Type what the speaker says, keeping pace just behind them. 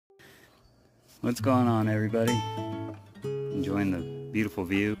What's going on, everybody? Enjoying the beautiful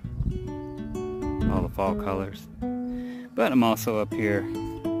view, all the fall colors. But I'm also up here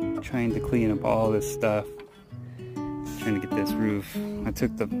trying to clean up all this stuff, trying to get this roof. I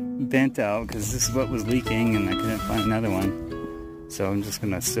took the vent out because this is what was leaking and I couldn't find another one. So I'm just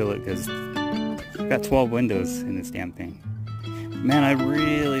gonna seal it because I've got 12 windows in this damn thing. Man, I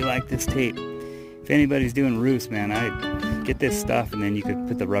really like this tape. If anybody's doing roofs, man, I get this stuff and then you could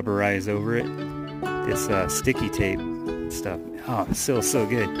put the rubberized over it. This sticky tape stuff. Oh, it seals so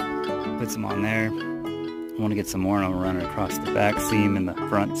good. Put some on there. I want to get some more and I'm running across the back seam and the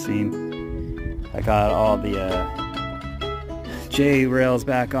front seam. I got all the J rails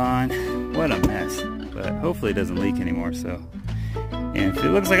back on. What a mess. But hopefully it doesn't leak anymore. So, and if it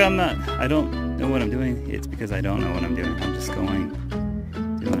looks like I don't know what I'm doing, it's because I don't know what I'm doing. I'm just doing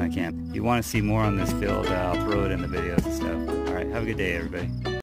what I can. If you want to see more on this field, I'll throw it in the videos and stuff. Alright, have a good day, everybody.